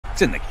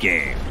It's in the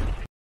game.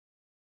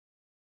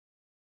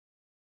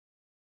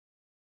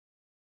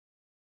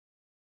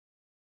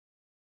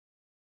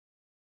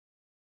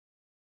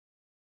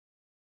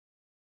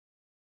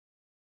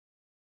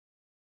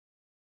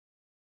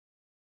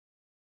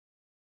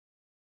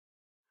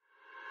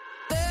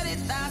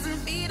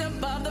 Feet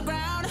above the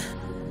ground,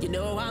 you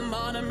know I'm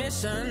on a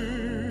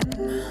mission.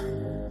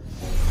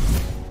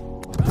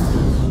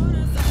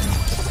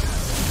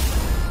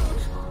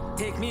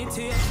 Take me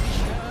to your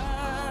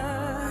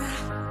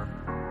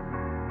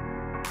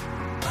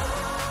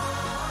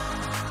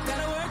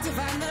gotta work to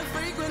find the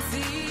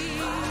frequency.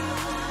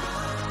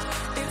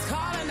 It's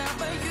calling out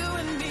for you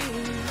and me.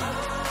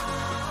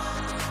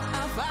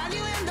 I'll find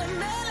you in the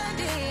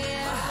melody.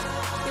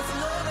 It's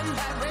love and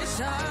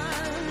vibration.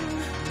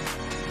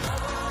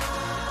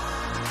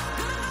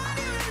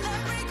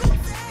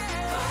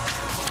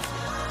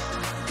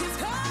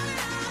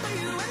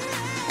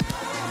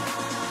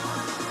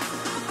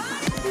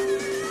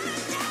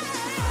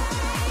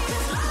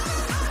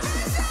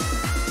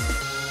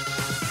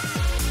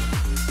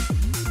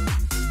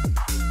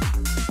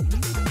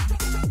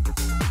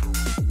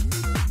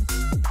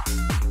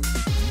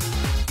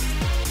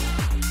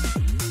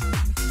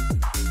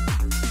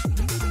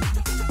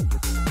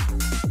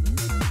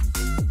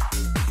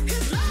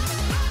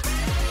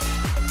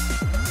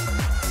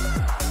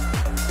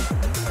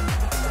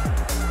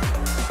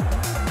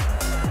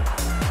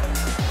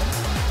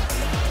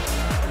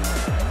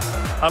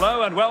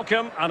 Hello and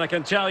welcome, and I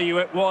can tell you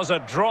it was a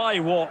dry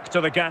walk to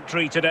the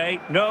gantry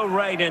today, no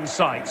rain in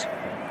sight.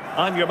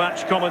 I'm your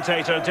match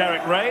commentator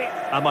Derek Ray,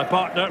 and my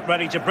partner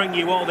ready to bring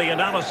you all the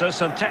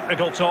analysis and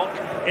technical talk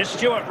is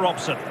Stuart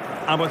Robson.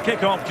 And with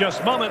kick-off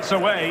just moments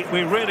away,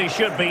 we really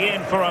should be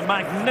in for a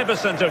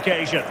magnificent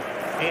occasion.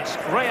 It's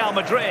Real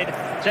Madrid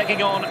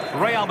taking on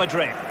Real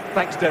Madrid.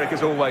 Thanks, Derek,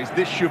 as always.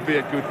 This should be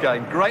a good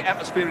game. Great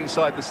atmosphere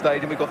inside the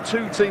stadium. We've got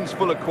two teams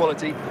full of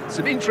quality,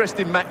 some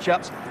interesting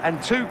matchups,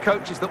 and two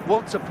coaches that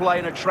want to play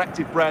an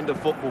attractive brand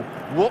of football.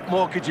 What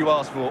more could you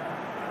ask for?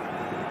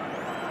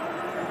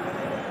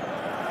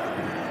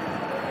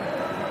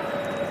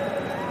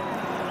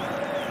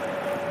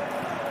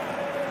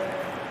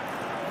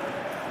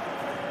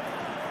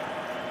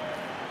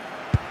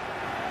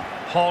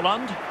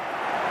 Haaland.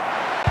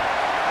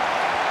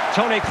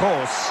 Toni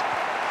Kroos.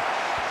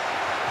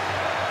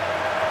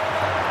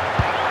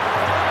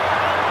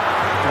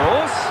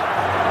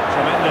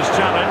 Tremendous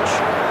challenge.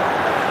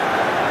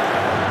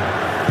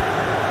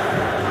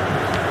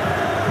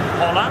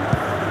 Haaland.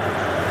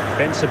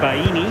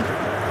 Bensebaini.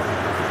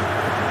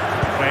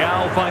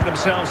 Real find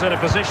themselves in a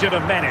position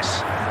of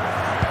menace.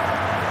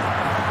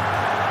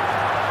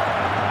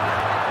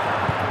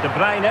 De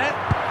Bruyne.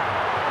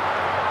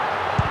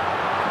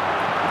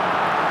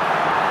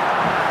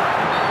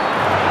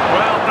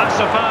 Well, that's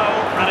a foul,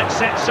 and it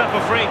sets up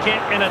a free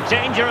kick in a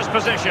dangerous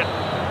position.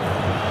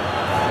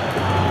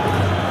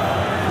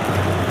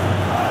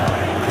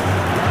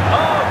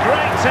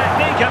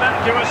 Technique and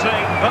accuracy,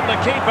 but the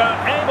keeper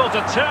able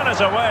to turn us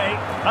away.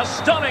 A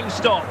stunning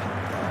stop.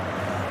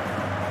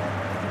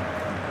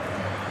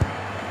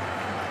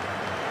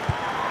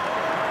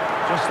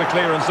 Just the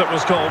clearance that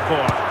was called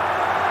for.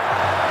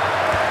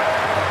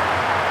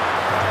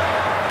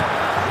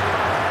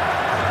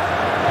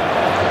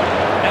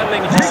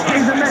 This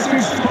is a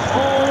message for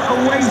all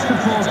away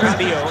supporters.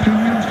 Rabiot. Can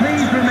you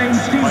please remain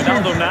seated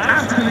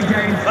after the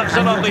game? That's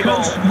a lovely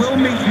ball. We'll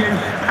meet you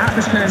at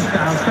the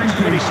turnstiles. Thank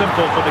you. Pretty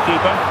simple for the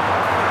keeper.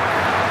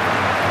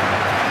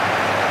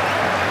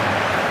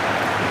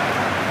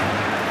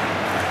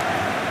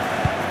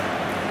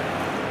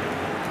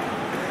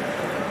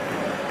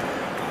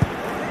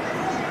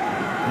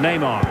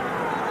 Neymar.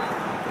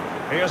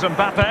 Here's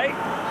Mbappe.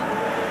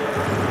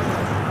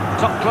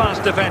 Top-class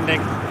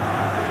defending.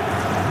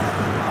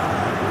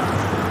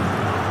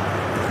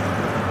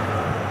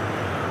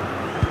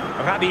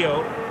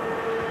 Rabiot.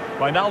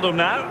 Wijnaldum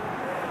now.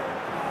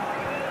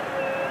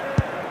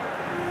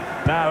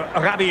 Now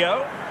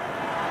Rabiot.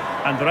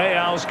 And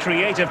Real's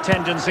creative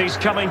tendencies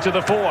coming to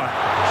the fore.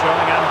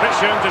 Showing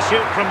ambition to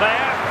shoot from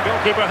there.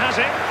 Goalkeeper has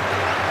it.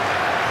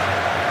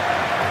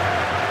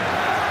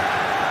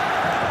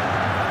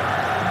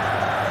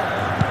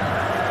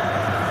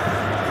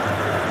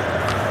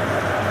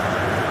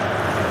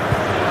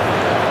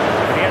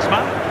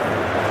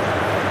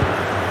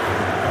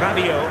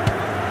 Rabiot.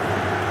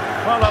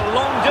 Well, a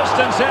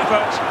long-distance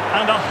effort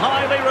and a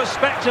highly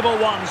respectable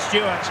one,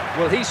 Stuart.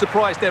 Well, he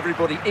surprised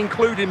everybody,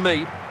 including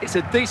me. It's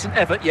a decent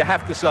effort, you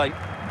have to say.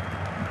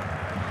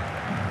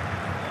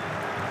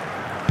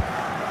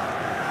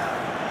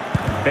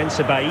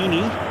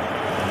 Bensebaini.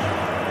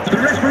 The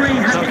referee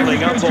has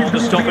totaling up all the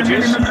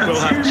stoppages. We'll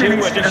have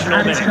 2 additional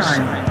minutes.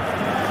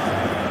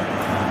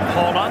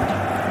 Haaland.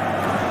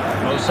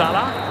 Mo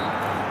Salah.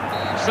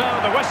 So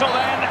the whistle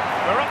then.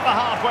 We're up the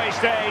halfway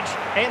stage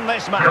in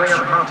this match. Coming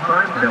up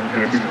half-time, there'll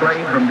be a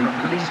display from the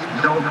police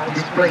dog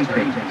display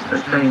page, so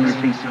stay in your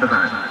seats for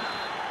that.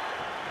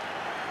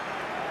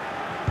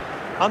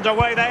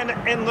 Underway then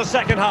in the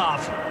second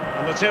half.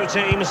 And the two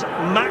teams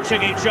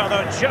matching each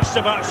other just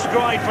about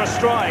stride for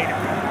stride.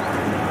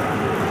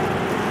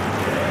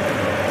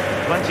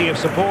 Plenty of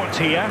support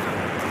here.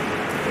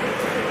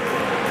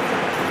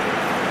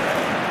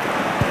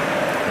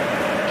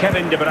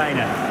 Kevin De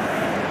Bruyne.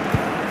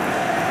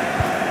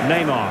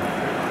 Neymar.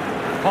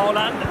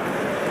 Haaland.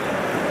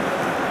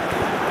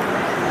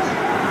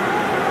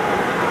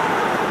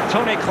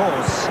 Toni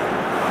Kroos.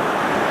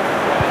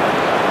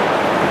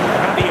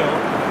 Rabiot.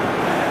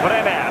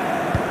 Bremer.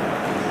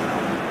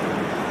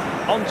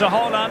 On to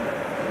Haaland.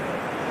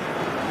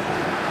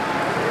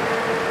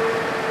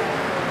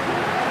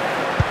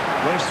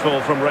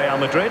 Wasteful from Real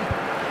Madrid.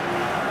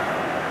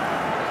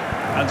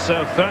 And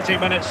so 30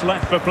 minutes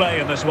left for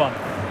play in this one.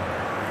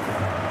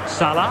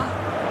 Salah.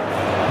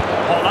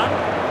 Haaland.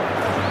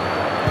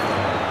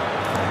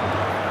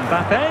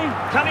 Mbappe.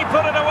 Can he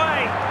put it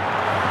away?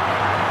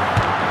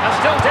 And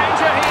still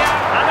danger here.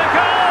 And a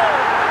goal!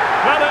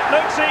 Well, it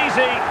looks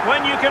easy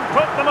when you can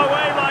put them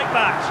away like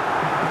that.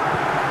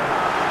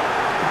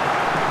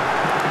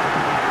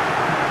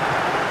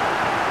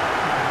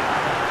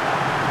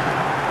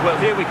 Well,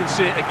 here we can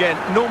see it again.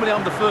 Normally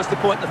I'm the first to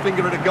point the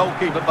finger at a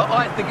goalkeeper, but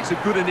I think it's a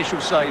good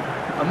initial save.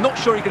 I'm not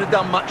sure he could have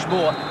done much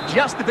more.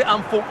 Just a bit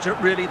unfortunate,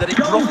 really, that it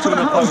dropped to an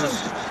opponent.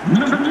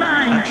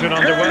 Action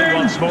underway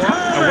once more.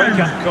 A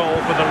wake-up call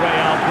for the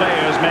Real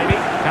players, maybe.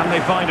 Can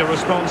they find a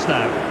response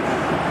now?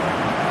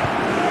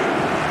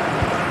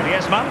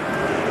 Griezmann.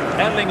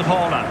 Erling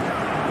Haaland.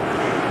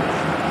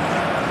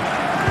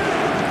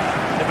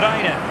 De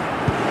Bruyne.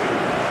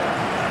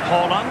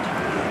 Haaland.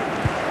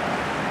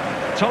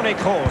 Toni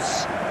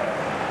Kroos.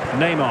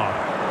 Neymar.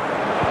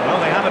 Well,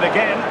 they have it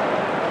again.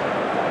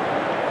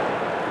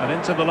 And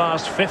into the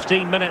last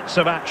 15 minutes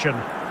of action.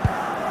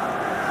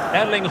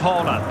 Erling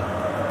Haaland.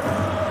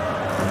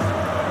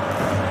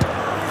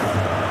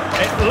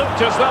 It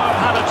looked as though it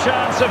had a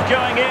chance of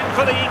going in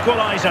for the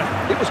equaliser.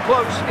 It was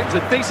close. It was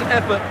a decent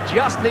effort.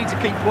 Just need to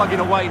keep plugging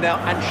away now,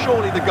 and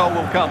surely the goal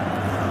will come.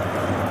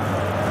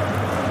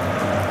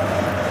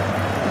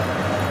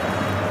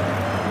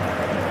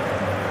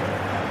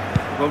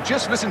 Well,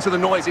 just listen to the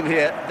noise in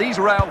here. These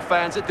Real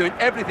fans are doing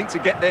everything to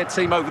get their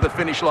team over the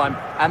finish line,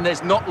 and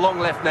there's not long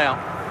left now.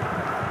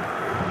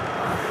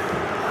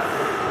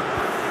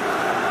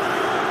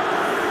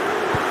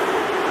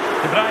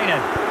 De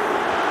Bruyne.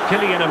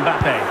 Kylian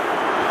Mbappe.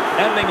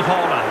 Erling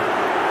Haaland.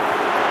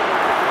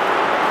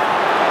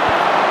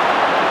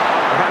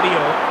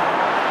 Rabiot.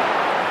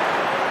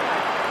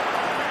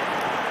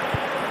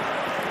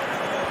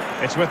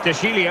 It's with De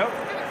Gilio.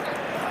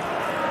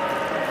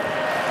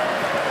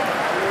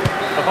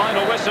 The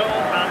final whistle,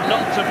 and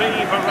not to be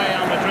for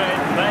Real Madrid.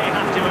 They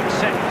have to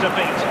accept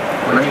defeat.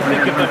 What do you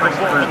think of the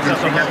performance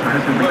as a whole?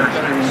 Well,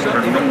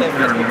 certainly not their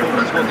best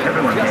performance, was it?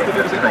 Just a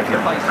little bit off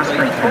the pace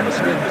today.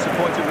 Obviously a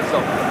disappointing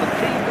result. But the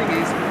key thing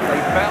is they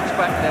bounce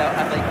back now,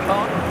 and they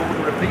can't afford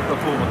a repeat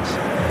performance.